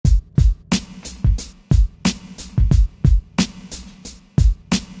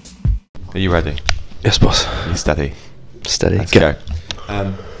you ready? Yes, boss. You steady? Steady. Let's go.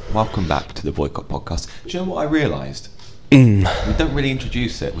 Welcome back to the Boycott Podcast. Do you know what I realised? We don't really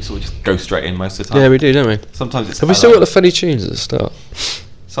introduce it. We sort of just go straight in most of the time. Yeah, we do, don't we? Sometimes it's... Have we still got the funny tunes at the start?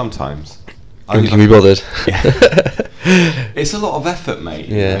 Sometimes. Can we be bothered? Yeah. It's a lot of effort, mate.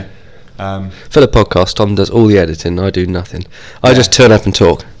 Yeah. You know? For the podcast, Tom does all the editing. I do nothing. I just turn up and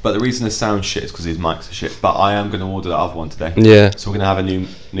talk. But the reason the sound shit is because his mics are shit. But I am going to order that other one today. Yeah. So we're going to have a new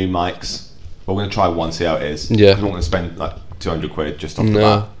mics. We're going to try one, see how it is. Yeah. I'm not going to spend like 200 quid just off the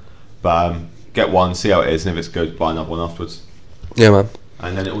No. bat. But get one, see how it is, and if it's good, buy another one afterwards. Yeah, man.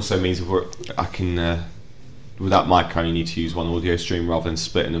 And then it also means I can with that mic I only need to use one audio stream rather than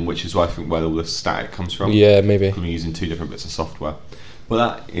splitting them, which is where I think where all the static comes from. Yeah, maybe. I'm using two different bits of software. But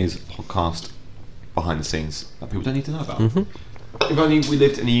that is a podcast behind the scenes that people don't need to know about. If only we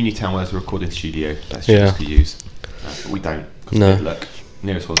lived in a uni town where there's a recording studio that's just to use. But we don't. No. Look,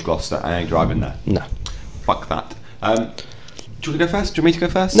 nearest one's Gloucester. I ain't driving there. No. Fuck that. Do you want to go first? Do you want me to go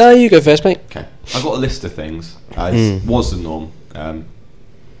first? No, you go first, mate. Okay. I've got a list of things, as was the norm.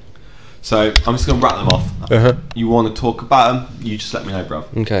 So I'm just going to rattle them off. You want to talk about them, you just let me know, bruv.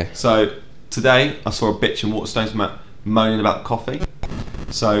 Okay. So today I saw a bitch in Waterstones moaning about coffee.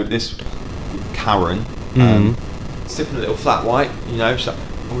 So this Karen, sipping a little flat white, you know, she's like,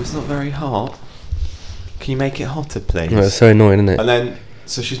 oh, it's not very hot. Can you make it hotter, please? Oh, it's so annoying, isn't it? And then,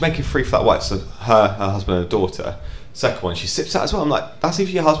 so she's making 3 flat whites, so her husband and her daughter. Second one, she sips that as well. I'm like, that's either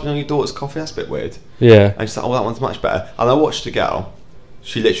your husband or your daughter's coffee, that's a bit weird. Yeah. And she's like, oh, that one's much better. And I watched a girl,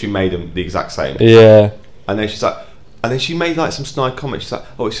 she literally made them the exact same. Yeah. And then she's like, and then she made like some snide comments. She's like,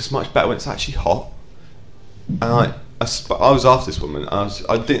 oh, it's just much better when it's actually hot. And I was after this woman, and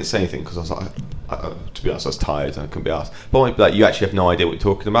I didn't say anything because I was like, to be honest, I was tired and I couldn't be asked. But I might be like, you actually have no idea what you're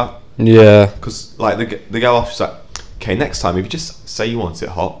talking about. Yeah. Because like the girl after, she's like, okay, next time if you just say you want it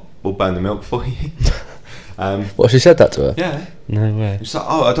hot, we'll burn the milk for you. What, she said that to her? Yeah. No way. She's like,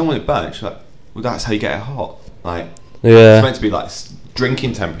 oh, I don't want it burnt. She's like, well, that's how you get it hot. Like, Yeah. it's meant to be like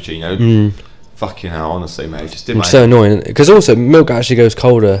drinking temperature, you know. Fucking hell, honestly, mate. Just did It's so annoying, because also milk actually goes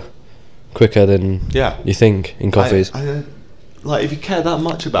colder quicker than you think in coffees. Like, if you care that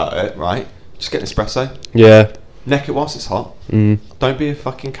much about it, right, just get an espresso. Yeah. Neck it whilst it's hot. Don't be a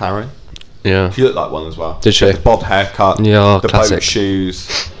fucking Karen. Yeah. She looked like one as well. Did she? The bob haircut. Yeah, the classic. boat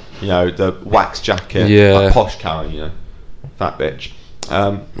shoes. You know, the wax jacket. Yeah. Like posh Karen, you know. Fat bitch.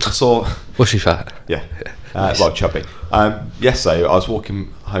 I saw... Was she fat? Yeah. Well, chubby. Yesterday, I was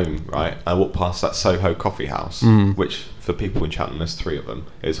walking home, right? I walked past that Soho coffee house, which, for people in Cheltenham, there's 3 of them.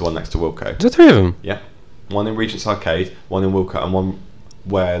 It's the one next to Wilco. Is there 3 of them? Yeah. One in Regent's Arcade, one in Wilco, and one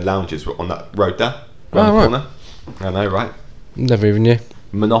where lounges were on that road there, around the corner. I know, right? Never even knew.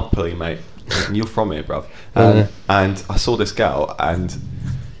 Monopoly, mate. You're from here, bruv. And I saw this girl, and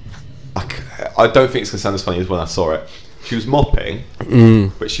I don't think it's going to sound as funny as when I saw it. She was mopping,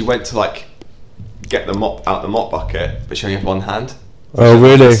 but she went to like get the mop out the mop bucket, but she only had one hand. Oh,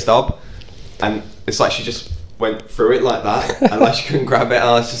 really? Stub, and it's like she just went through it like that, and like she couldn't grab it. And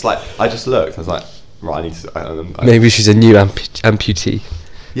I was just like, I just looked. I was like, right, I need to. Maybe she's a new amputee.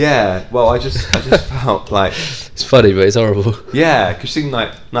 Yeah. Well, I just felt like it's funny, but it's horrible. Yeah, because she seemed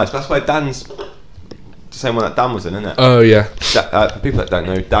like nice. That's why Dan's the same one that Dan was in, isn't it? Oh yeah. For people that don't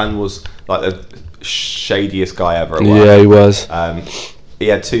know, Dan was like the shadiest guy ever at work. Yeah, he was. He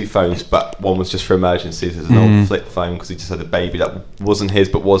had 2 phones, but one was just for emergencies. There's an old flip phone because he just had a baby that wasn't his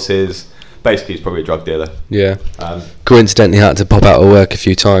but was his. Basically, he's probably a drug dealer. Yeah. Coincidentally, had to pop out of work a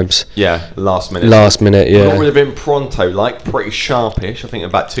few times. Yeah, last minute. Yeah. Got rid of him pronto, like pretty sharpish. I think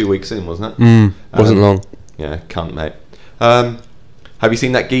about 2 weeks in, wasn't it? Wasn't long. Yeah, cunt, mate. Have you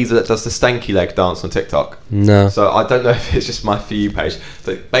seen that geezer that does the stanky leg dance on TikTok? No. So I don't know if it's just my For You page,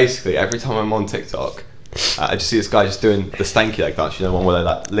 but basically every time I'm on TikTok, I just see this guy just doing the stanky leg dance. You know, one where they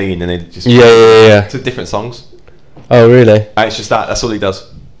like lean and they just yeah. to different songs. Oh really? And it's just that's all he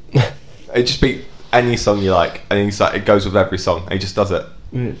does. It just be any song you like, and he's like, it goes with every song. And he just does it.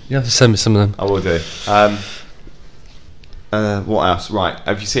 You have to send me some of them. I will do. What else? Right,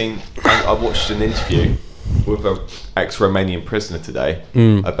 have you seen? I watched an interview with an ex-Romanian prisoner today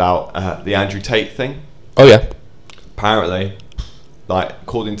about the Andrew Tate thing. Oh yeah. Apparently, like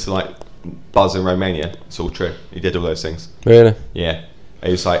according to like Buzz in Romania, it's all true. He did all those things. Really? Yeah.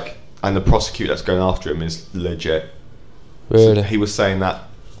 He's like, and the prosecutor that's going after him is legit. Really? So he was saying that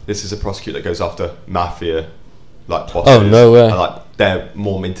this is a prosecutor that goes after mafia, like bosses. Oh no way! And, like they're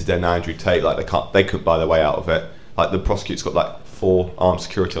more minted than Andrew Tate. Like they couldn't buy their way out of it. Like the prosecutor's got like 4 armed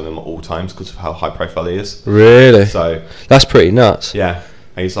security on him at all times because of how high profile he is. Really? So that's pretty nuts. Yeah.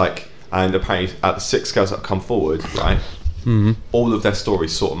 And he's like, and apparently at the 6 girls that come forward, right, all of their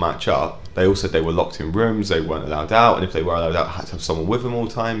stories sort of match up. They all said they were locked in rooms, they weren't allowed out, and if they were allowed out, had to have someone with them all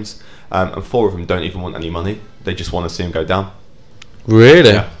times. And 4 of them don't even want any money. They just want to see him go down.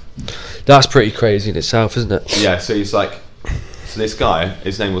 Really? Yeah. That's pretty crazy in itself, isn't it? Yeah, so he's like... So this guy,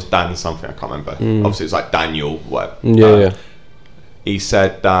 his name was Dan something, I can't remember. Obviously it's like Daniel, whatever. Yeah. He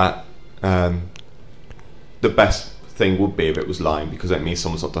said that the best thing would be if it was lying, because it means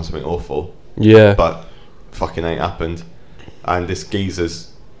someone's not done something awful. Yeah. But fucking ain't happened. And this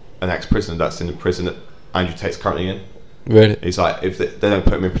geezer's an ex-prisoner that's in the prison that Andrew Tate's currently in. Really? He's like, if they don't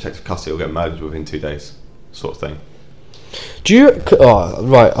put him in protective custody, he'll get murdered within 2 days, sort of thing. Do you... Oh,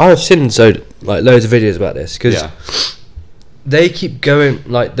 right. I've seen loads of videos about this, because they keep going...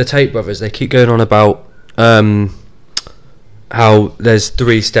 Like, the Tate brothers, they keep going on about how there's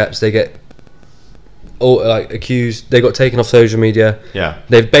 3 steps. They get all accused. They got taken off social media. Yeah.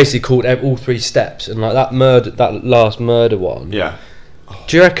 They've basically called all 3 steps, and like that last murder one. Yeah.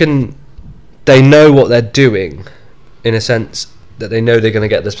 Do you reckon they know what they're doing, in a sense that they know they're going to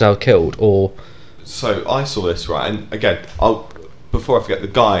get themselves killed, or? So I saw this, right, and again, before I forget, the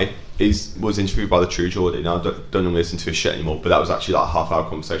guy was interviewed by the True Geordie. Now I don't normally listen to his shit anymore, but that was actually like a half-hour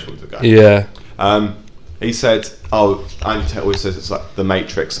conversation with the guy. Yeah. He said, Andrew Tate always says it's like the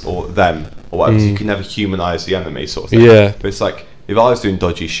Matrix or them or whatever, so you can never humanise the enemy, sort of thing. Yeah. But it's like, if I was doing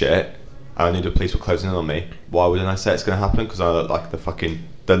dodgy shit and I knew the police were closing in on me, why wouldn't I say it's going to happen? Because I look like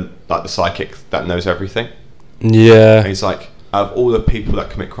the psychic that knows everything. Yeah. And he's like, out of all the people that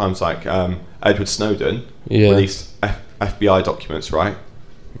commit crimes, like Edward Snowden released FBI documents, right?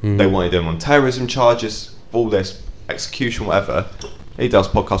 They wanted him on terrorism charges, all this execution, whatever. He does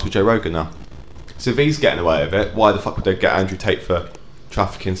podcasts with Joe Rogan now. So if he's getting away with it, why the fuck would they get Andrew Tate for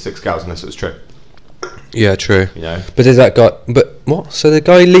trafficking 6 girls unless it was true? Yeah, true. You know. But is that guy? But what? So the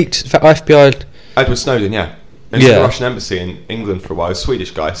guy leaked for FBI. Edward Snowden, yeah. He was in the Russian embassy in England for a while. A Swedish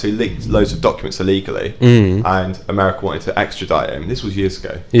guy, so he leaked loads of documents illegally, and America wanted to extradite him. This was years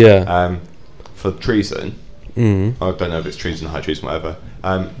ago. Yeah. For treason. I don't know if it's treason, high treason, whatever.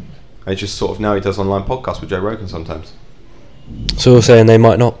 And it's just sort of now he does online podcasts with Joe Rogan sometimes. So you're saying they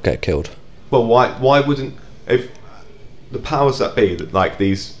might not get killed? Well, why wouldn't, if the powers that be, like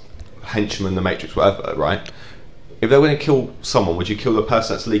these henchmen, the Matrix, whatever, right? If they were going to kill someone, would you kill the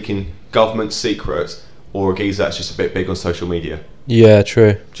person that's leaking government secrets, or a geezer that's just a bit big on social media? Yeah,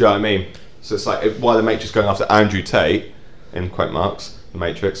 true. Do you know what I mean? So it's like, why the Matrix going after Andrew Tate, in quote marks, the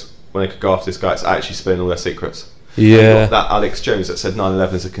Matrix, when they could go after this guy that's actually spilling all their secrets? Yeah. That Alex Jones that said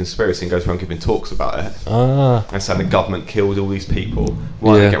 9/11 is a conspiracy and goes around giving talks about it. And saying the government killed all these people.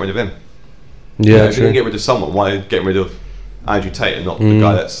 Why don't they get rid of him? Yeah, you know, if you're going to get rid of someone, why get rid of Andrew Tate and not the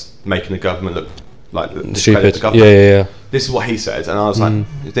guy that's making the government look like stupid? The government? Yeah. This is what he said, and I was like,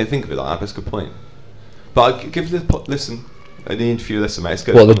 you didn't think of it like that. That's a good point. But I give the interview, listen, mate. It's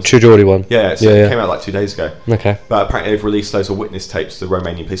good. What, the True Geordie one? Yeah, it came out like 2 days ago. Okay. But apparently they've released loads of witness tapes to the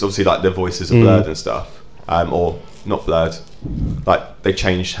Romanian police. Obviously, like their voices are blurred and stuff, or not blurred. Like they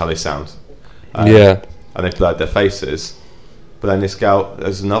changed how they sound. And they've blurred their faces. But then this girl,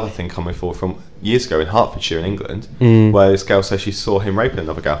 there's another thing coming forward from years ago in Hertfordshire in England, where this girl says she saw him raping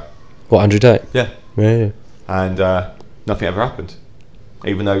another girl. What, Andrew Tate? Yeah. Yeah. And nothing ever happened.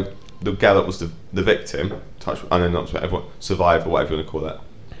 Even though the girl that was the victim, I know not everyone, survivor, whatever you want to call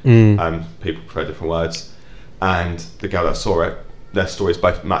that, people prefer different words, and the girl that saw it, their stories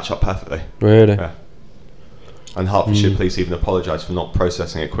both match up perfectly. Really? Yeah. And Hertfordshire police even apologised for not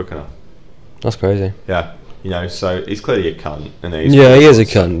processing it quick enough. That's crazy. Yeah. You know, so he's clearly a cunt. And he is a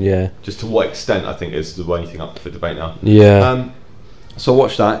cunt, yeah. Just to what extent, I think, is the only thing up for debate now. Yeah. So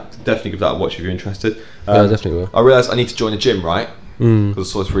watch that. Definitely give that a watch if you're interested. Yeah, definitely will. I realised I need to join a gym, right? Because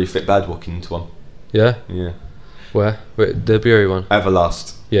I saw this really fit lad walking into one. Yeah? Yeah. Where? Wait, the Bury one?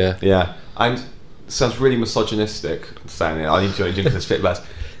 Everlast. Yeah. Yeah. And it sounds really misogynistic saying it. I need to join a gym because it's fit lads.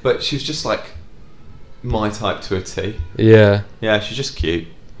 But she's just like my type to a T. Yeah. Yeah, she's just cute.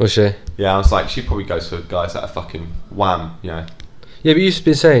 Was she? Yeah, I was like, she probably goes for guys that are fucking wham, you know. Yeah, but you've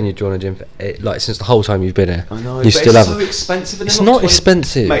been saying you'd join a gym for since the whole time you've been here. I know, you still it's haven't. so expensive. And it's not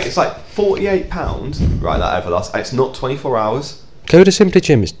expensive. Mate, it's like £48, right, that Everlast, and it's not 24 hours. Go to Simply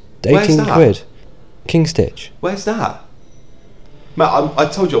Gym, it's 18 quid. King Stitch. Where's that? Mate, I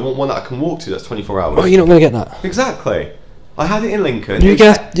told you I want one that I can walk to that's 24 hours. Oh, you're not going to get that. Exactly. I had it in Lincoln. You're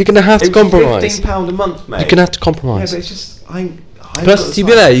going to have to compromise. It's £15 a month, mate. You're going to have to compromise. Yeah, but it's just... Plus, to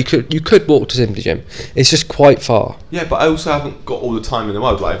be there, you could walk to Simply Gym. It's just quite far. Yeah, but I also haven't got all the time in the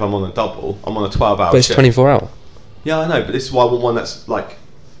world. Like, if I'm on a double, I'm on a 12-hour But it's 24 hour. Yeah, I know, but this is why I want one that's, like,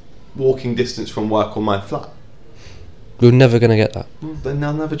 walking distance from work or my flat. You're never going to get that. Well, then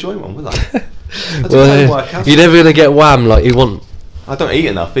I'll never join one, will I? Well, you're never going to get wham like you want. I don't eat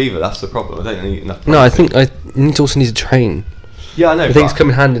enough either. That's the problem. I don't eat enough. No, I think I also need to train. Yeah, I know. The things come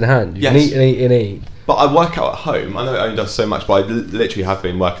hand in hand. You can eat and eat and eat. But I work out at home. I know it only does so much, but I literally have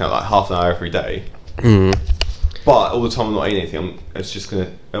been working out like half an hour every day. But all the time I'm not eating anything. It's just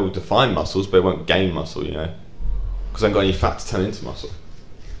it will define muscles, but it won't gain muscle, you know, because I haven't got any fat to turn into muscle.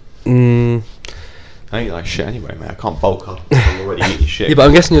 I eat like shit anyway, mate. I can't bulk up. I'm already eating shit. Yeah, but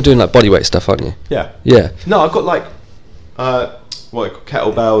I'm guessing you're doing like bodyweight stuff, aren't you? Yeah. Yeah. No, I've got like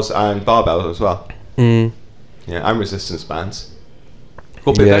kettlebells and barbells as well. Yeah, and resistance bands.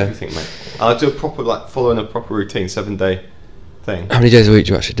 Got a bit of everything, mate. I do a proper following a proper routine, 7-day thing. How many days a week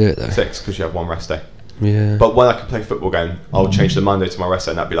do you actually do it though? 6, because you have 1 rest day. Yeah. But when I can play football game, I'll change the Monday to my rest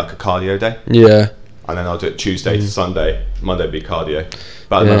day, and that'd be like a cardio day. Yeah. And then I'll do it Tuesday to Sunday. Monday would be cardio.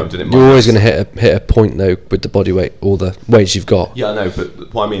 But at the moment I'm doing it. You're always going to hit a point though with the body weight, all the weights you've got. Yeah, I know.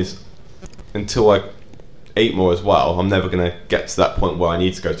 But what I mean is, until I eat more as well, I'm never going to get to that point where I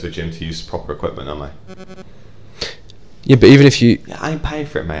need to go to a gym to use proper equipment, am I? Yeah, but even if you... Yeah, I ain't paying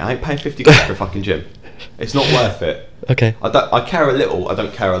for it, mate. I ain't paying 50 quid for a fucking gym. It's not worth it. Okay. I care a little, I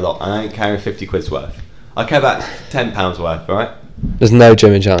don't care a lot. And I ain't caring 50 quid's worth. I care about £10 worth, alright? There's no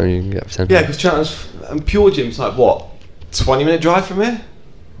gym in Cheltenham you can get for £10. Yeah, because Cheltenham's... And Pure Gym's like, what? 20-minute drive from here?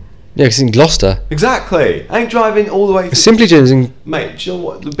 Yeah, because in Gloucester. Exactly. I ain't driving all the way... Simply Gym's in... Mate, do you know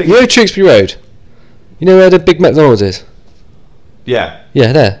what the big... You know Tewkesbury Road? You know where the big McDonald's is? Yeah.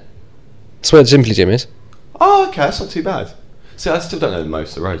 Yeah, there. That's where the Simply Gym is. Oh, okay, that's not too bad. See, I still don't know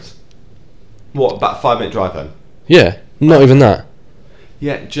most of the roads. What, about a 5-minute drive then? Yeah, not even that.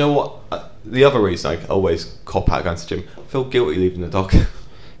 Yeah, do you know what? The other reason I always cop out going to the gym, I feel guilty leaving the dog. Yeah,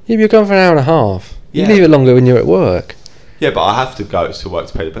 but you're going for an hour and a half. Yeah. You leave it longer when you're at work. Yeah, but I have to go to work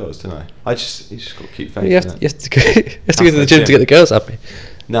to pay the bills, don't I? You just got to keep faith. You have to go to the gym to get the girls happy.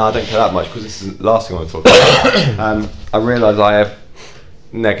 No, I don't care that much, because this is the last thing I want to talk about. I realise I have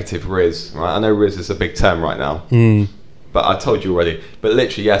negative Riz, right? I know Riz is a big term right now, but I told you already. But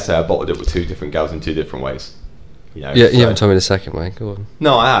literally yesterday I bottled it with 2 different girls in 2 different ways. You know, yeah, you haven't told me the second way. Go on.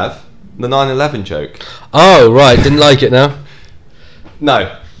 No, I have. The 9/11 joke. Oh, right. Didn't like it now?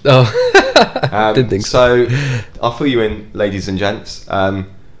 No. Oh. Didn't think so. I'll fill you in, ladies and gents. Gal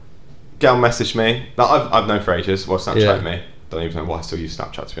messaged me. That I've known for ages. Well, Snapchat me. Don't even know why I still use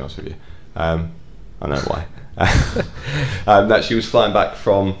Snapchat, to be honest with you. I know why. That she was flying back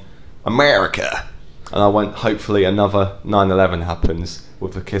from America, and I went, hopefully another 9/11 happens,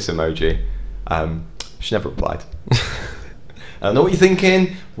 with a kiss emoji. She never replied. I know what you're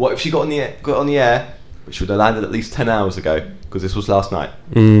thinking. What if she got on the air, but she would have landed at least 10 hours ago, because this was last night.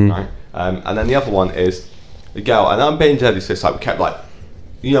 Right? And then the other one is the girl, and I'm being deadly serious. Like, we kept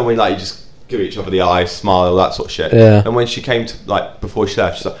you know when you just give each other the eye, smile, all that sort of shit. Yeah. And when she came to before she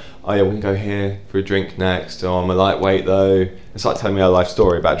left, she's like, oh yeah, we can go here for a drink next. Oh, I'm a lightweight though. It's like telling me her life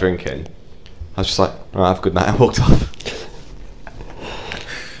story about drinking. I was just like, all right, have a good night, and walked off.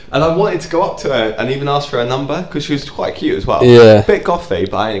 And I wanted to go up to her and even ask for her number, because she was quite cute as well. Yeah. A bit gothy,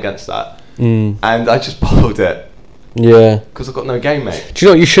 but I ain't against that. And I just bottled it. Yeah. Because I've got no game, mate. Do you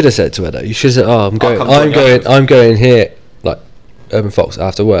know what you should have said to her though? You should have said, "Oh, I'm going here, like Urban Fox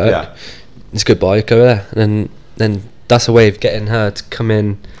after work. Yeah. It's goodbye. Go there." And then that's a way of getting her to come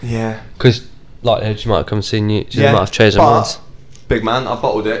in. Yeah. Because she might have come and seen you. She might have changed her mind. Big man, I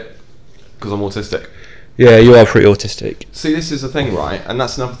bottled it because I'm autistic. Yeah, you are pretty autistic. See, this is the thing, right? And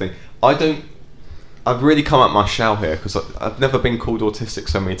that's another thing. I've really come out my shell here, because I've never been called autistic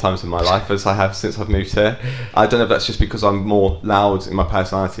so many times in my life as I have since I've moved here. I don't know if that's just because I'm more loud in my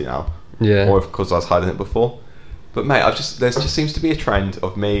personality now, or if because I was hiding it before. But mate, there just seems to be a trend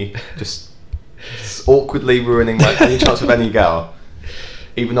of me just awkwardly ruining any chance of any girl,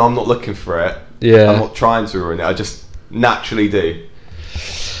 even though I'm not looking for it. Yeah, I'm not trying to ruin it. I just naturally do.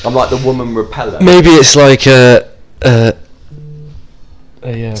 I'm like the woman repeller. Maybe it's like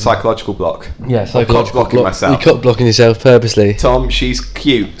psychological block. Yeah, psychological blocking myself. You cut blocking yourself purposely. Tom, she's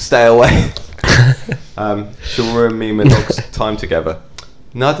cute. Stay away. She'll ruin me and my dog's time together.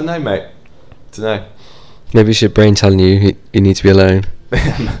 No, I don't know, mate. Don't know. Maybe it's your brain telling you need to be alone.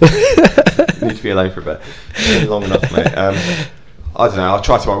 You need to be alone for a bit. It's been long enough, mate. I don't know. I'll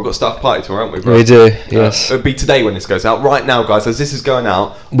try tomorrow. We've got a staff party tomorrow, haven't we, bro? We do. Yes. It'll be today when this goes out. Right now, guys, as this is going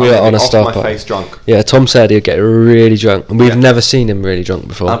out, we are on a staff party. Off my face drunk. Yeah, Tom said he'd get really drunk, and we've never seen him really drunk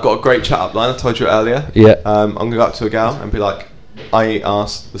before. I've got a great chat up line. I told you earlier. Yeah. I'm gonna go up to a gal and be like, I eat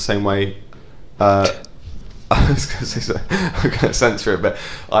arse the same way. I was gonna say so. I'm gonna censor it, but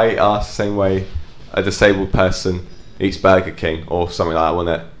I eat arse the same way a disabled person eats Burger King or something like that,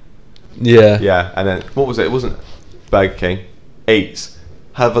 wasn't it? Yeah. Yeah. And then what was it? It wasn't Burger King. Eats.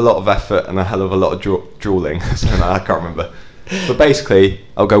 Hell of a lot of effort and a hell of a lot of drooling. Something like that, I can't remember. But basically,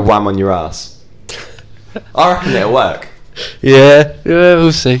 I'll go wham on your ass. I reckon it'll work. Yeah,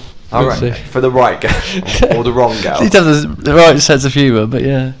 we'll see. I reckon for the right gal or the wrong gal. You have the right sense of humour, but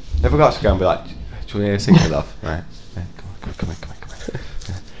yeah. Never got to go and be like, "Do you want to hear a secret, love?" Right? Yeah, come on.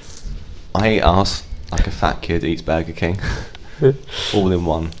 Yeah. I eat ass like a fat kid eats Burger King, all in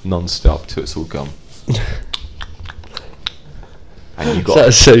one, non-stop till it's all gone. And you got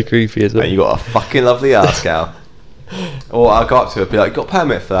that's so creepy as well. And you got a fucking lovely ass, gal. Or I go up to her and be like, "Got a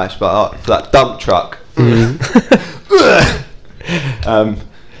permit for that?" She's like, "Oh, for that dump truck."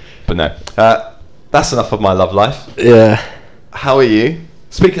 But no, that's enough of my love life. Yeah. How are you?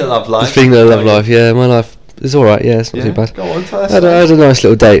 Speaking of love life. Speaking of love life, yeah, my life is alright. Yeah, it's not too bad. Go on, tell us. I had a nice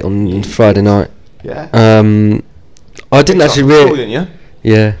little date on Friday night. Yeah. I didn't actually really.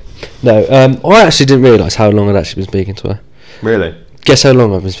 Yeah. No. I actually didn't realise how long I'd actually been speaking to her. Really? Guess how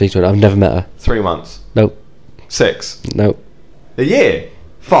long I've been speaking to her? I've never met her. 3 months. Nope. 6. Nope. A year.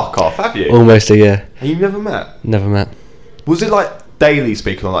 Fuck off. Have you? Almost a year. And you've never met? Never met. Was it like daily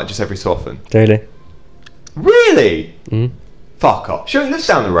speaking or like just every so often? Daily. Really? Mm. Fuck off. She only lives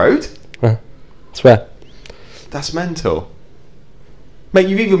down the road. Swear. That's mental. Mate,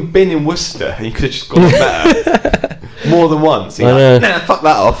 you've even been in Worcester and you could have just gone better. More than once. I know. Like, nah, fuck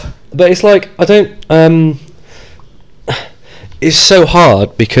that off. But it's like, I don't... it's so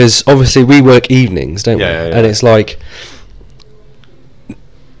hard because obviously we work evenings, don't we? Yeah. And it's like...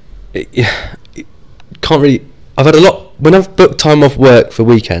 can't really... I've had a lot... When I've booked time off work for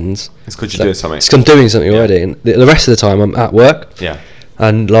weekends... It's because you're doing something. It's 'cause I'm doing something already. And the rest of the time I'm at work. Yeah.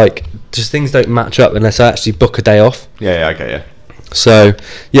 And like, just things don't match up unless I actually book a day off. Yeah, I get you. So,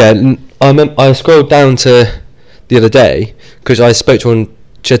 yeah, I scrolled down to the other day because I spoke to her on...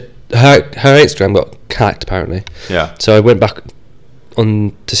 Her Instagram got hacked apparently. Yeah. So I went back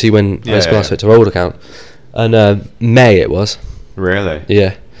on to see when I spoke to her old account. And May it was. Really?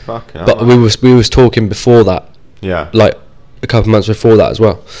 Yeah. Fucking But we was talking before that. Yeah. Like a couple of months before that as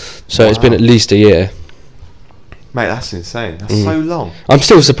well. So it's been at least a year. Mate, that's insane. That's so long. I'm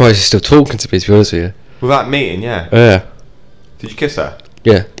still surprised you're still talking to me, to be honest with you. Without meeting, yeah. Yeah. Did you kiss her?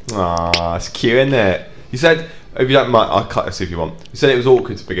 Yeah. Aw, it's cute, isn't it? You said, if you don't mind, I'll cut this if you want. You said it was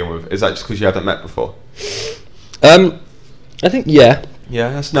awkward to begin with. Is that just because you hadn't met before? I think yeah. Yeah,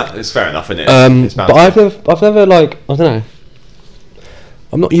 that's not. It's fair enough, isn't it? It's But I've never like, I don't know.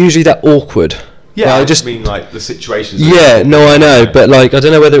 I'm not usually that awkward. Yeah, I I just mean like the situations. Yeah, no, I know, but like I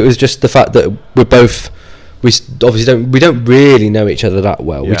don't know whether it was just the fact that we're both. Obviously don't really know each other that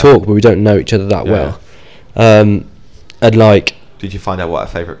well. Yeah. We talk, but we don't know each other that well. And like, did you find out what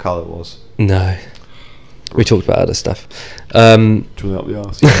her favourite colour was? no, we talked about other stuff. Drilling up the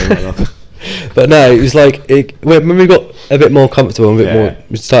arse. But no, it was like when we got a bit more comfortable, and a bit more,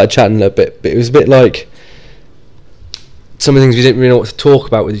 we started chatting a little bit. But it was a bit like some of the things we didn't really know what to talk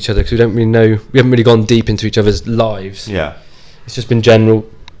about with each other because we don't really know. We haven't really gone deep into each other's lives. Yeah, it's just been general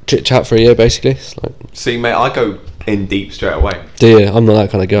chit chat for a year, basically. It's like, see, mate, I go in deep straight away. Do you? I'm not that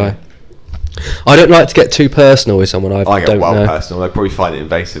kind of guy. I don't like to get too personal with someone I get don't well know. personal. They probably find it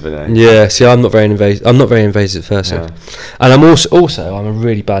invasive, innit? Yeah, see, I'm not very invasive. I'm not very invasive person, and I'm also I'm a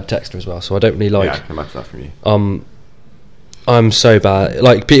really bad texter as well. So I don't really like. Yeah, I can imagine that from you. I'm so bad.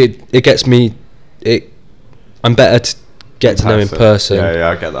 Like it gets me. I'm better to get to know in person. Yeah,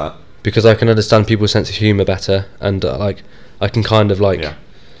 I get that because I can understand people's sense of humour better, and like I can kind of like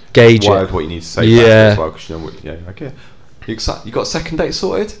gauge what you need to say. Yeah, as well, 'cause you know what, okay. You got second date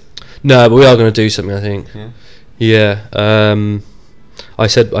sorted? No, but we are going to do something, I think. Yeah. Yeah. I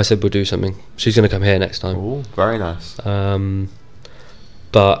said we'll do something. She's going to come here next time. Oh, very nice.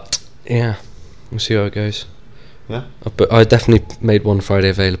 But yeah, we'll see how it goes. Yeah. But I definitely made one Friday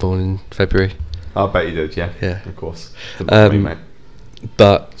available in February. I bet you did. Yeah. Yeah. Of course. Me, mate.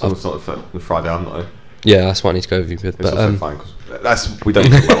 But someone's not the Friday. I'm not. Yeah, that's what I need to go with you with. It's but also fine because we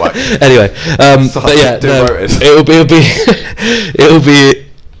don't talk about like. Anyway, but yeah, it'll be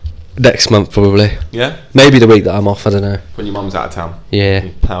next month probably. Yeah. Maybe the week that I'm off. I don't know. When your mum's out of town. Yeah.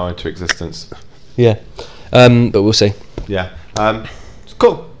 Power into existence. Yeah. But we'll see. Yeah.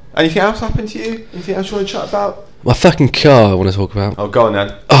 Cool. Anything else happened to you? Anything else you want to chat about? My fucking car I want to talk about. Oh, go on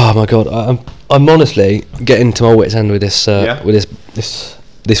then. Oh my god, I'm honestly getting to my wit's end with this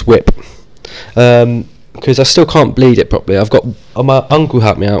this whip. Because I still can't bleed it properly. My uncle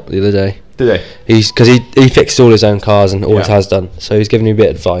helped me out the other day. Did he? Because he fixed all his own cars and always has done. So he's giving me a bit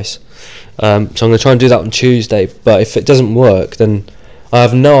of advice. So I'm going to try and do that on Tuesday. But if it doesn't work, then I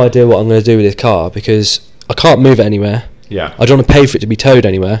have no idea what I'm going to do with this car because I can't move it anywhere. Yeah. I don't want to pay for it to be towed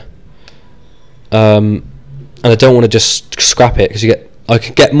anywhere. And I don't want to just scrap it because I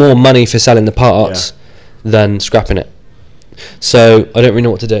could get more money for selling the parts than scrapping it. So I don't really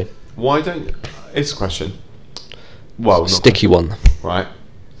know what to do. Why don't... It's a question. Well, Sticky one. Right.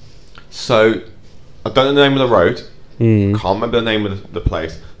 So, I don't know the name of the road. Can't remember the name of the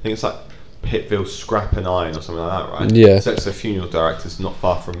place. I think it's like Pittville Scrap and Iron or something like that, right? Yeah. So it's a funeral director's not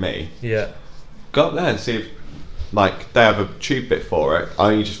far from me. Yeah. Go up there and see if, like, they have a tube bit for it.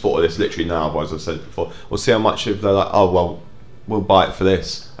 I only just thought of this literally now, otherwise I've said it before. We'll see how much if they're like, oh, well, we'll buy it for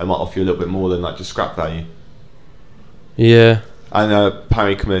this. I might offer you a little bit more than, like, just scrap value. Yeah. And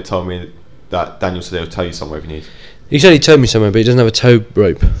apparently come in and told me that Daniel said he'll tell you somewhere if you need. He said he towed me somewhere, but he doesn't have a tow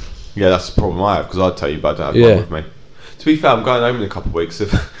rope. Yeah, that's the problem I have, because I'd tell you, but I don't have one with me. To be fair, I'm going home in a couple of weeks.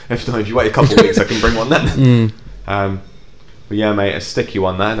 If you wait a couple of weeks, I can bring one then. But yeah, mate, a sticky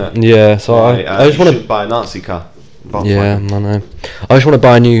one there, isn't it? Yeah, so I just want to buy a Nazi car. Yeah, I know. I just want to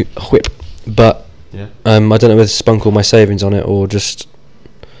buy a new whip, but yeah. I don't know whether to spunk all my savings on it or just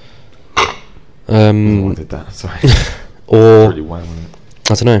I did that. Sorry. or really well, wasn't it?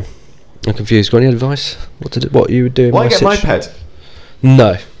 I don't know. I'm confused. Got any advice? What to do? What you would do? Why get my moped?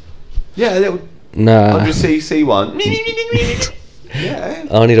 No. Yeah, a little Nah. 100cc one. Yeah.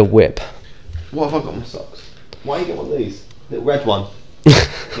 I need a whip. What have I got in my socks? Why you get one of these? Little red one.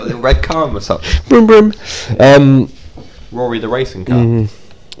 Got a little red car in my socks. Brum brum. Rory the racing car.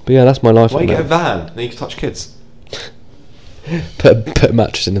 But yeah, that's my life. Why you get a van? Then you can touch kids. Put a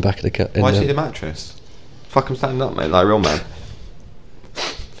mattress in the back of the car. Why do you need a mattress? Fuck, I'm standing up, mate, like a real man.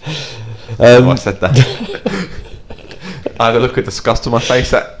 I said that. I had a look of disgust on my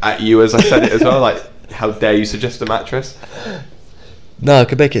face at you as I said it as well. Like, how dare you suggest a mattress? No, I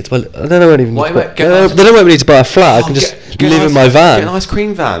could make it. Well, I don't know even. Why, mate, they don't want me to buy a flat. I can just live in my van. Get an ice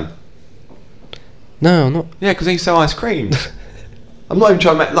cream van. No, I'm not. Yeah, because they sell ice cream. I'm not even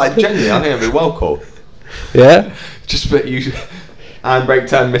trying to make, like, genuinely, I think it'd be well cool. Yeah? Just put you and break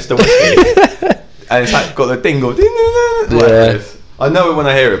turn Mr. Whiskey. And it's like got the dingle. Ding, ding, ding, like this. I know it when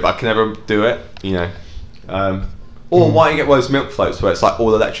I hear it, but I can never do it, you know. Or why don't you get one of those milk floats where it's like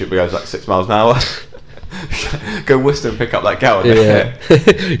all electric but goes like 6 miles an hour? Go Worcester and pick up that girl. Yeah.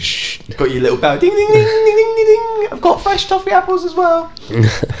 Got your little bell. Ding, ding, ding, ding, ding, ding, ding. I've got fresh toffee apples as well.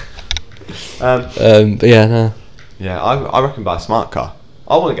 But yeah, no. Yeah, I reckon buy a smart car.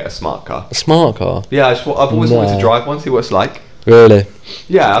 I want to get a smart car. A smart car? Yeah, I've always wanted to drive one, see what it's like. Really?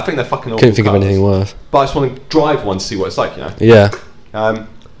 Yeah, I think they're fucking awful. Couldn't think of anything worse. But I just want to drive one to see what it's like, you know? Yeah.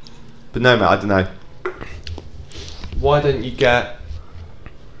 But no, mate, I don't know. Why don't you get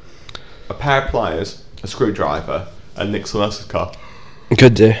a pair of pliers, a screwdriver, and nick someone else's car?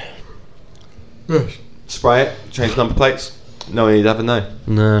 Could do. Spray it, change number plates. No one would ever know.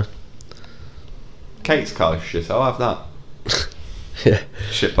 No. Kate's car is shit, I'll have that. Yeah.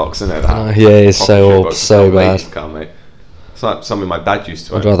 Shitbox, isn't it? That. Yeah, it's so bad. Car, mate. It's like something my dad used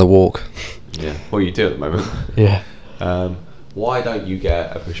to own. I'd rather walk. Yeah. What do you do at the moment? Yeah. Why don't you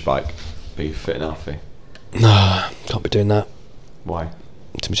get a push bike? Be fit and healthy. No, can't be doing that. Why?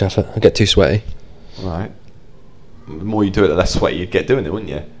 Too much effort. I get too sweaty. Alright. The more you do it, the less sweaty you'd get doing it, wouldn't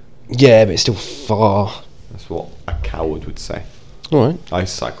you? Yeah, but it's still far. That's what a coward would say. Alright. I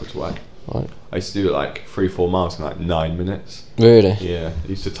used to cycle to work. Right. I used to do it like 3-4 miles in like 9 minutes. Really? Yeah. I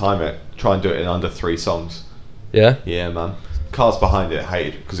used to time it. Try and do it in under 3 songs. Yeah? Yeah, man. Cars behind it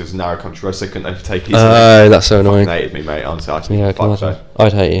hated because it was a narrow country road, so they couldn't overtake easily. Oh, that's so annoying. They hated me, mate. Honestly, I can imagine.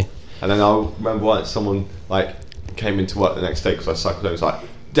 I'd hate you. And then I remember once someone like came into work the next day because I cycled. It was like,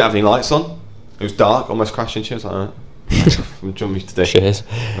 didn't have any lights on. It was dark, almost crashed into. I was like, what do you want me to do? Cheers.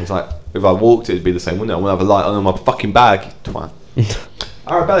 I was like, if I walked, it'd be the same, wouldn't it? I wouldn't have a light on in my fucking bag, you twat.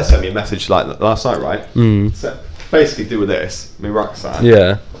 Arabella sent me a message like last night, right? So basically, do with this, my rucksack.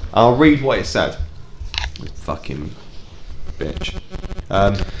 Yeah. I'll read what it said. Fucking bitch.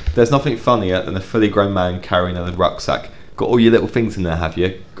 There's nothing funnier than a fully grown man carrying a rucksack. Got all your little things in there, have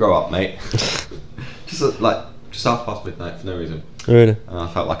you? Grow up, mate. just half past midnight for no reason. Really? And I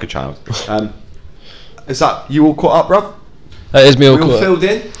felt like a child. Is that you all caught up, bruv? That is me all We all caught up. filled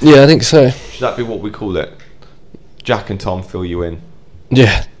in? Yeah, I think so. Should that be what we call it? Jack and Tom fill you in.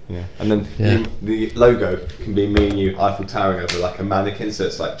 Yeah. Yeah. And then the logo can be me and you Eiffel towering over like a mannequin, so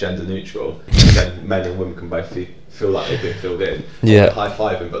it's like gender neutral. And then men and women can both feel like they've been filled in. Yeah. Like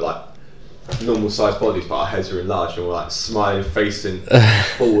high-fiving, but like normal sized bodies, but our heads are enlarged and we're like smiling, facing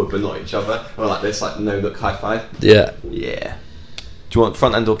forward but not each other. We're like this, like no look high five. Yeah. Yeah. Do you want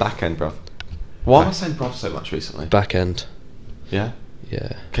front end or back end, bruv? Why am I saying bruv so much recently? Back end. Yeah?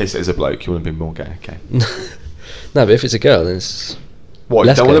 Yeah. In case it is a bloke, you want to be more gay, okay. No, but if it's a girl, then it's... What, you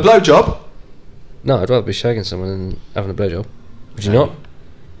less don't want a gay. blowjob? No, I'd rather be shagging someone than having a blowjob. Would you not?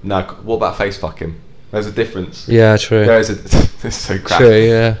 No, what about face fucking? There's a difference. Yeah, true. There is a... It's so crap. True,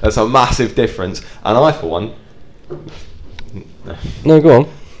 yeah. There's a massive difference. And I, for one, No, go on.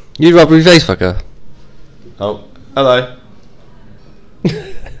 You'd rather be face fucker. Oh, hello.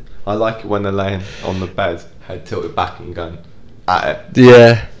 I like it when they're laying on the bed, head tilted back and going at it.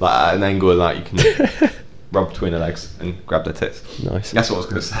 Yeah. Like at an angle like you can rub between their legs and grab their tits. Nice. That's what I was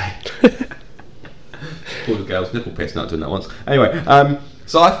going to say. All the girls nipple piercing, not doing that once. Anyway,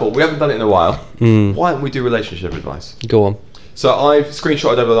 so I thought we haven't done it in a while. Why don't we do relationship advice? Go on. So I've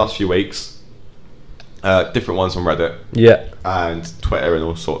screenshotted over the last few weeks, different ones on Reddit. Yeah. And Twitter and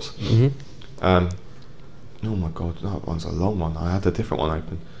all sorts. Mm-hmm. Oh my god, that one's a long one. I had a different one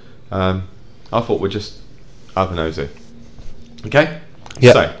open. I thought we'd just have a nosy. Okay?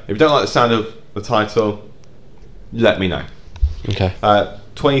 Yeah. So, if you don't like the sound of the title, let me know. Okay.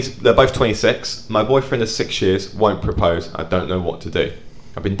 20. They're both 26. My boyfriend is 6 years, won't propose. I don't know what to do.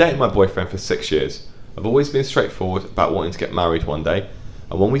 I've been dating my boyfriend for 6 years. I've always been straightforward about wanting to get married one day.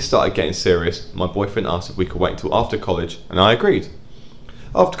 And when we started getting serious, my boyfriend asked if we could wait until after college, and I agreed.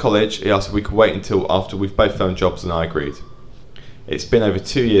 After college, he asked if we could wait until after we've both found jobs, and I agreed. It's been over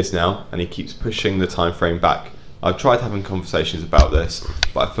 2 years now, and he keeps pushing the time frame back. I've tried having conversations about this,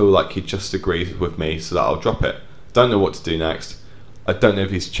 but I feel like he just agrees with me, so that I'll drop it. Don't know what to do next. I don't know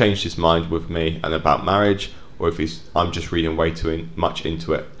if he's changed his mind with me and about marriage, or if I'm just reading way too much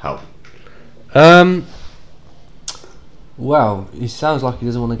into it. Help. Well, he sounds like he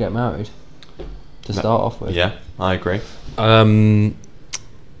doesn't want to get married to start off with. Yeah, I agree.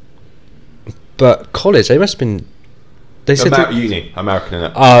 But college, they must have been. They said uni, American,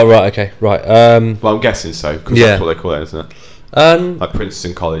 innit? Oh, right, okay, right. Well, I'm guessing so, because yeah. that's what they call it, isn't it? Like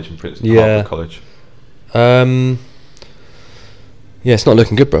Princeton College and Princeton Harvard College. Yeah, it's not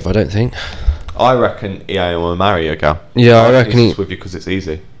looking good, bruv, I don't think. I reckon he ain't want to marry a girl. Yeah, I reckon he's with you because it's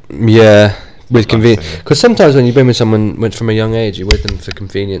easy. Yeah, with convenience. Because sometimes when you've been with someone from a young age, you're with them for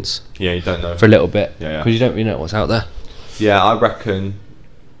convenience. Yeah, you don't know. For a little bit. Yeah. Because you don't really know what's out there. Yeah, I reckon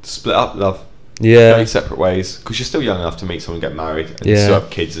split up, love. Yeah. Go your separate ways, because you're still young enough to meet someone, get married, and still have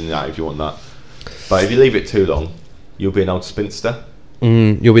kids and that if you want that. But if you leave it too long, you'll be an old spinster.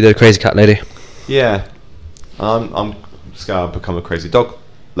 You'll be the crazy cat lady. Yeah. I'm just going to become a crazy dog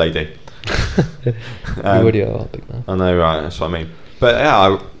lady. You already are, big man. I know, right? That's what I mean. But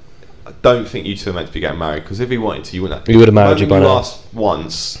yeah, I don't think you two are meant to be getting married, because if he wanted to, you wouldn't have. He would have married you by now. Last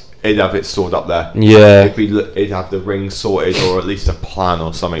once, he'd have it stored up there. Yeah. He'd have the ring sorted, or at least a plan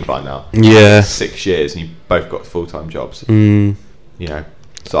or something by now. Yeah. 6 years, and you both got full-time jobs. You know.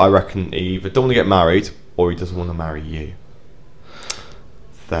 So I reckon he either don't want to get married, or he doesn't want to marry you.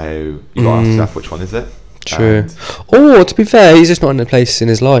 So you got to ask yourself, which one is it? True. Or to be fair, he's just not in a place in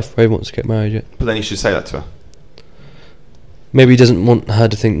his life where he wants to get married yet. But then you should say that to her. Maybe he doesn't want her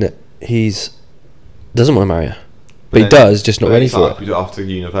to think that doesn't want to marry her. But he does, just not ready for it. We do it after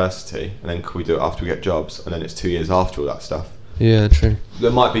university, and then can we do it after we get jobs, and then it's 2 years after all that stuff. Yeah, true. You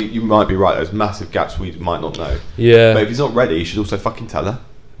might be right. There's massive gaps we might not know. Yeah. But if he's not ready, you should also fucking tell her.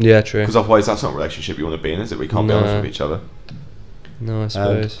 Yeah, true. Because otherwise, that's not a relationship you want to be in, is it? We can't be honest with each other. No, I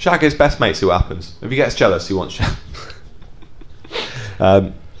suppose. Shag his best mate, see what happens. If he gets jealous, he wants shag.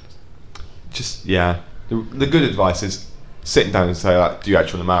 The good advice is sitting down and say, like, do you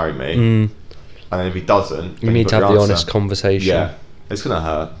actually want to marry me? And then if he doesn't, you need to have the honest conversation. Yeah, it's going to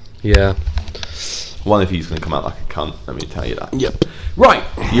hurt. Yeah. One of you's going to come out like a cunt, let me tell you that. Yep. Right,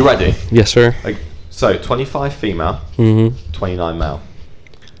 you ready? Yes, sir. So, 25 female, 29 male.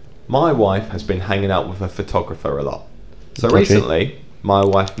 My wife has been hanging out with a photographer a lot. So recently, my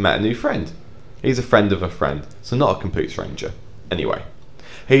wife met a new friend. He's a friend of a friend, so not a complete stranger. Anyway,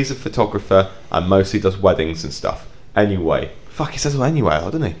 he's a photographer and mostly does weddings and stuff. Anyway, he says well anyway,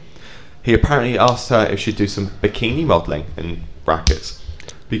 doesn't he? He apparently asked her if she'd do some bikini modelling, in brackets,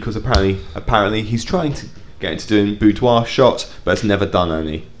 because apparently he's trying to get into doing boudoir shots, but has never done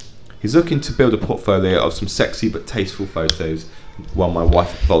any. He's looking to build a portfolio of some sexy but tasteful photos, while my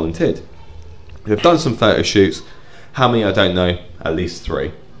wife volunteered. We've done some photo shoots. How many I don't know, at least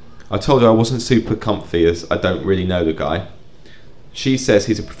 3. I told her I wasn't super comfy as I don't really know the guy. She says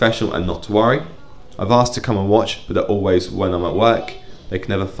he's a professional and not to worry. I've asked to come and watch, but they're always when I'm at work. They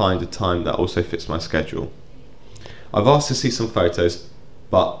can never find a time that also fits my schedule. I've asked to see some photos,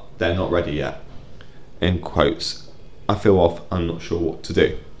 but they're not ready yet. In quotes. I feel off, I'm not sure what to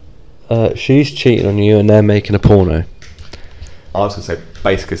do. She's cheating on you and they're making a porno. I was going to say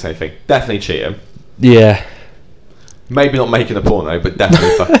basically the same thing. Definitely cheating. Yeah. Maybe not making a porno, but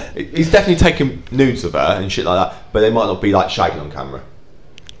definitely. He's definitely taking nudes of her and shit like that, but they might not be like shagging on camera.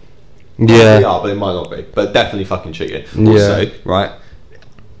 Yeah. They are, but they might not be. But definitely fucking cheating. Yeah. Also, right,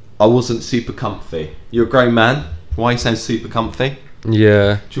 I wasn't super comfy. You're a grown man. Why are you saying super comfy?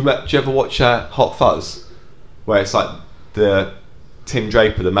 Yeah. Do you ever watch Hot Fuzz? Where it's like the Tim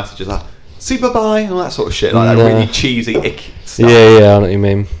Draper, the messages like super bye and all that sort of shit, like that really cheesy, icky stuff. Yeah, I know what you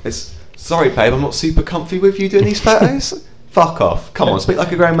mean. It's sorry, babe, I'm not super comfy with you doing these photos. Fuck off. Come on, speak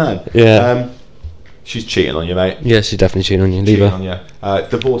like a grown man. Yeah. She's cheating on you, mate. Yeah, she's definitely cheating on you. Leave her. On you.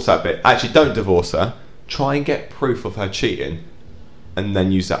 Divorce that bit. Actually, don't divorce her. Try and get proof of her cheating, and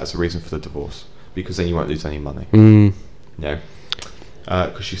then use that as a reason for the divorce, because then you won't lose any money. No.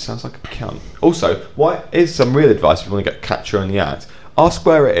 Because she sounds like a cunt. Also, what is some real advice if you want to catch her in the act? Ask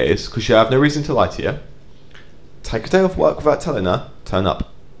where it is, because you have no reason to lie to you. Take a day off work without telling her. Turn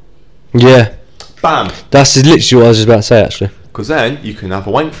up. Yeah. Bam. That's literally what I was just about to say, actually. Because then you can have a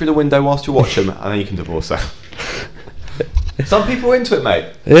wank through the window whilst you watch them, and then you can divorce her. Some people are into it,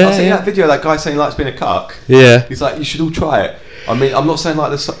 mate. Yeah, I've seen that video, that guy saying he likes being a cuck. Yeah. He's like, you should all try it. I mean, I'm not saying like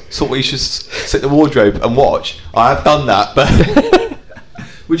this sort where you should sit in the wardrobe and watch. I have done that, but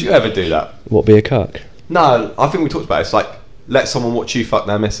would you ever do that? What, be a cuck? No, I think we talked about it. It's like, let someone watch you fuck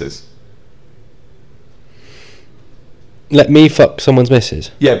their missus. Let me fuck someone's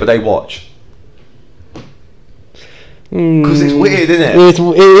missus? Yeah, but they watch. Because it's weird, isn't it? It is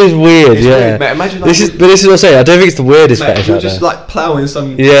weird, it's yeah. Weird, mate. Imagine like this is what I'm saying. I don't think it's the weirdest fetish you're out just there. like ploughing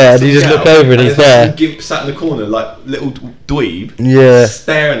some. Yeah, some and you just girl, look over and he's there. Some gimp sat in the corner, like little dweeb. Yeah.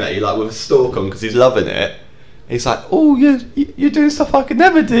 Staring at you like with a stalk on because he's loving it. He's like, oh, you're doing stuff I could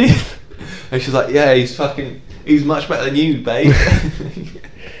never do. And she's like, yeah, he's much better than you, babe.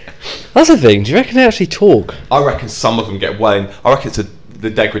 That's the thing. Do you reckon they actually talk? I reckon some of them get well in. I reckon it's the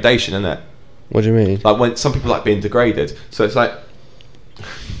degradation, isn't it? What do you mean? Like when some people like being degraded. So it's like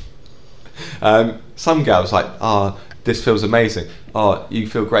some girls like, this feels amazing. Oh, you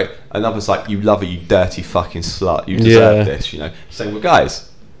feel great. And others like, you love it, you dirty fucking slut. You deserve this, you know. Same with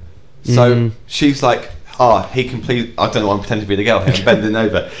guys. So she's like, he can please. I don't know why I'm pretending to be the girl here. I'm bending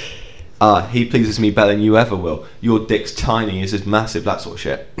over. He pleases me better than you ever will. Your dick's tiny, his is massive, that sort of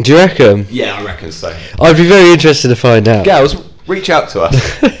shit. Do you reckon? Yeah, I reckon so. I'd be very interested to find out. Girls, reach out to us.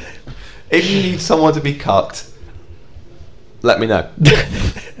 If you need someone to be cucked, let me know.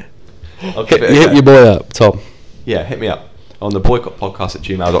 I'll give it a hit go. your boy up, Tom. Yeah, hit me up on the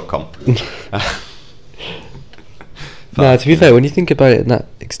boycottpodcast@gmail.com. No, to be fair, when you think about it in that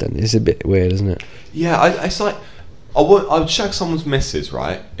extent, it's a bit weird, isn't it? Yeah, it's like I would shag someone's missus,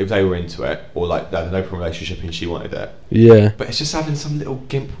 right, if they were into it, or like they had an open relationship and she wanted it. Yeah. But it's just having some little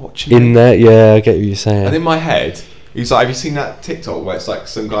gimp watching in there. Yeah, I get what you're saying. And in my head, he's like, have you seen that TikTok where it's like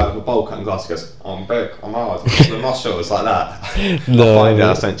some guy with a bowl cut and glass goes, I'm big, I'm hard, the nostrils like that. No, I'll find it,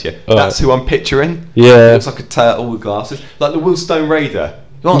 I'll send to you. That's who I'm picturing. Yeah. Looks like a turtle with glasses, like the Will Stone Raider.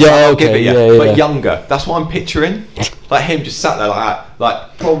 Yeah, I'll okay, give it you, yeah, but yeah. younger. That's what I'm picturing. Like him just sat there like that,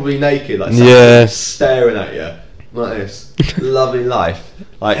 like probably naked, like staring at you like this, lovely life,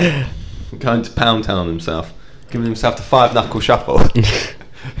 like going to Pound Town on himself, giving himself the 5 knuckle shuffle,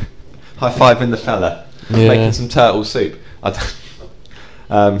 high five in the fella, making some turtle soup. I don't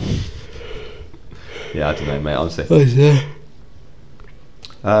know, mate. Honestly. Oh, yeah.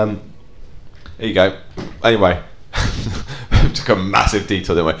 Here you go. Anyway. Took a massive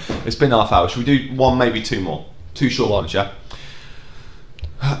detour, didn't we? It's been half hour. Should we do one, maybe two more? 2 short ones, yeah?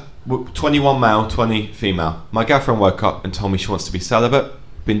 21 male, 20 female. My girlfriend woke up and told me she wants to be celibate.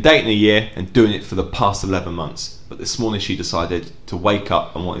 Been dating a year and doing it for the past 11 months. But this morning she decided to wake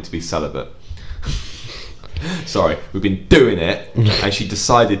up and wanted to be celibate. Sorry, we've been doing it and she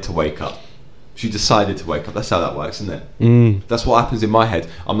decided to wake up. She decided to wake up. That's how that works, isn't it? That's what happens in my head.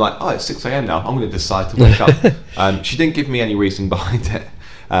 I'm like, it's 6 a.m. now. I'm going to decide to wake up. She didn't give me any reason behind it.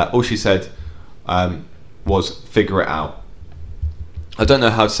 All she said was figure it out. I don't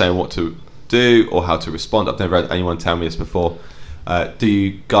know how to say and what to do or how to respond. I've never had anyone tell me this before. Do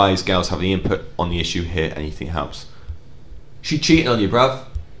you guys, girls have any input on the issue here? Anything helps? She cheating on you, bruv.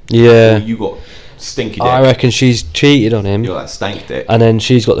 Yeah. Or you got stinky dick. I reckon she's cheated on him. You got that stank dick. And then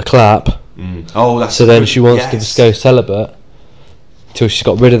she's got the clap. Oh, that's so then good. she wants to just go celibate till she's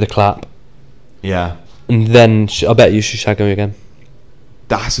got rid of the clap. Yeah. And then I bet you she'll shag him again.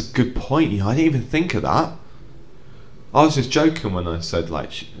 That's a good point. I didn't even think of that. I was just joking when I said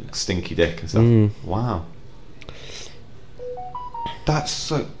like stinky dick and stuff. Wow.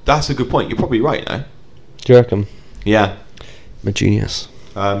 That's a good point. You're probably right, no? Do you reckon? Yeah. I'm a genius.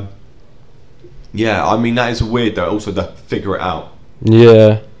 Yeah, I mean that is weird though. Also, the figure it out.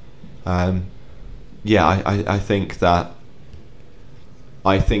 Yeah. Yeah, I think that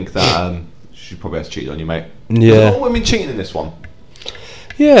she probably has cheated on you, mate. Yeah. There's a lot of women cheating in this one.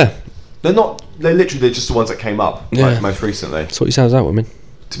 Yeah. They're literally just the ones that came up like most recently. That's what you sound like, women.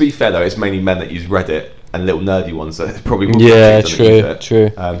 To be fair though, it's mainly men that use Reddit and little nerdy ones that probably won't Yeah, use it. true.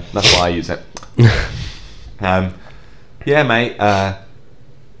 That's why I use it. Yeah, mate. I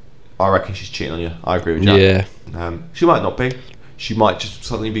reckon she's cheating on you. I agree with Jack. Yeah. She might not be. She might just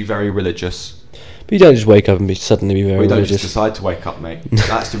suddenly be very religious. But you don't just wake up and suddenly be very We don't religious. just decide to wake up, mate.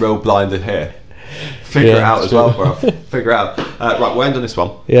 That's the real blinder here. Figure it out as well, bro. Figure it out. Right, we'll end on this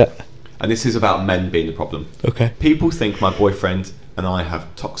one. Yeah. And this is about men being the problem. Okay. People think my boyfriend and I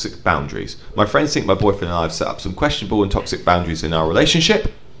have toxic boundaries. My friends think my boyfriend and I have set up some questionable and toxic boundaries in our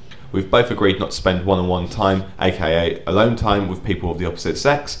relationship. We've both agreed not to spend one-on-one time, aka alone time, with people of the opposite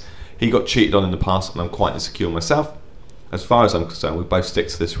sex. He got cheated on in the past and I'm quite insecure myself. As far as I'm concerned, we both stick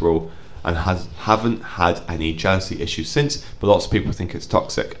to this rule and haven't had any jealousy issues since, but lots of people think it's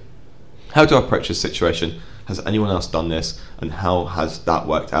toxic. How do I approach this situation? Has anyone else done this? And how has that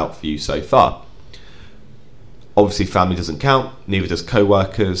worked out for you so far? Obviously, family doesn't count, neither does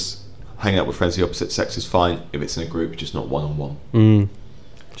co-workers. Hanging out with friends of the opposite sex is fine if it's in a group, just not one-on-one.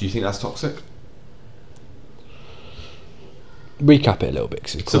 Do you think that's toxic? Recap it a little bit.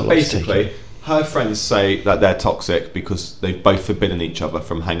 Cause So basically, her friends say that they're toxic because they've both forbidden each other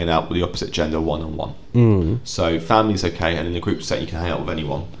from hanging out with the opposite gender one-on-one. So family's okay, and in the group setting you can hang out with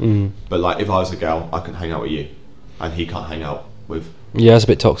anyone. But like, if I was a girl, I can hang out with you, and he can't hang out with it's a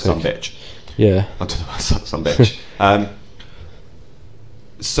bit toxic. some bitch. Yeah. I don't know about some bitch.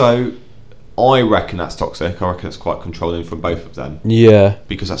 So I reckon that's toxic. I reckon it's quite controlling from both of them. Yeah.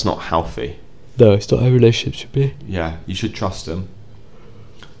 Because that's not healthy. No, it's not how relationships should be. Yeah, you should trust them.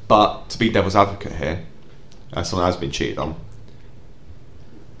 But to be devil's advocate here, as someone has been cheated on,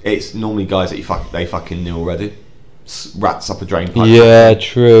 it's normally guys that they fucking knew already. Rats up a drain pipe. Yeah,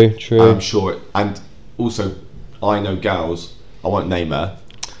 true. I'm sure. And also, I know gals, I won't name her,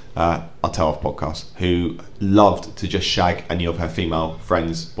 I'll tell off podcast, who loved to just shag any of her female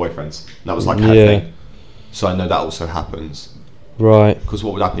friends' boyfriends. And that was like her thing. So I know that also happens. Right. Because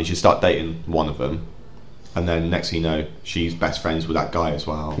what would happen is you start dating one of them, and then next thing you know, she's best friends with that guy as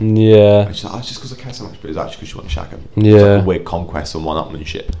well. Yeah. And she's like, oh, it's just because I care so much, but it's actually because she wants to shag him. Yeah. It's like a weird conquest and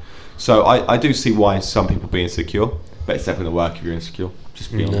one-upmanship. So I do see why some people be insecure, but it's definitely going to work if you're insecure.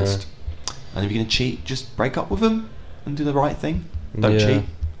 Just be honest. And if you're going to cheat, just break up with them and do the right thing. Don't cheat.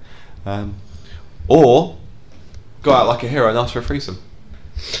 Or go out like a hero and ask for a threesome.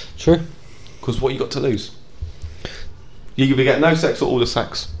 True. Because what you got to lose? You either get no sex or all the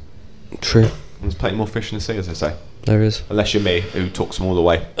sex. True. There's plenty more fish in the sea, as they say. There is. Unless you're me, who talks them all the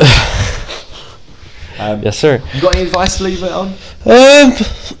way. Yes, sir. You got any advice to leave it on?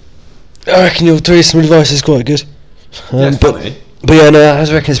 I reckon your threesome advice is quite good. It's funny. But yeah, no, I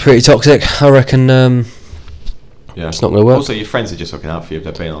reckon it's pretty toxic. I reckon it's not going to work. Also, your friends are just looking out for you if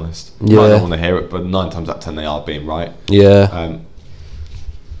they're being honest. Yeah. You might not want to hear it, but 9 times out of 10 they are being right. Yeah.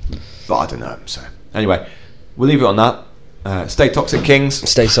 But I don't know. So anyway, we'll leave it on that. Stay toxic, kings.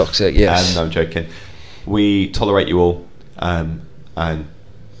 Stay toxic, yes. No, I'm joking. We tolerate you all. And I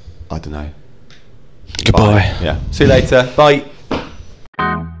don't know. Goodbye. Bye. Yeah. See you later. Bye.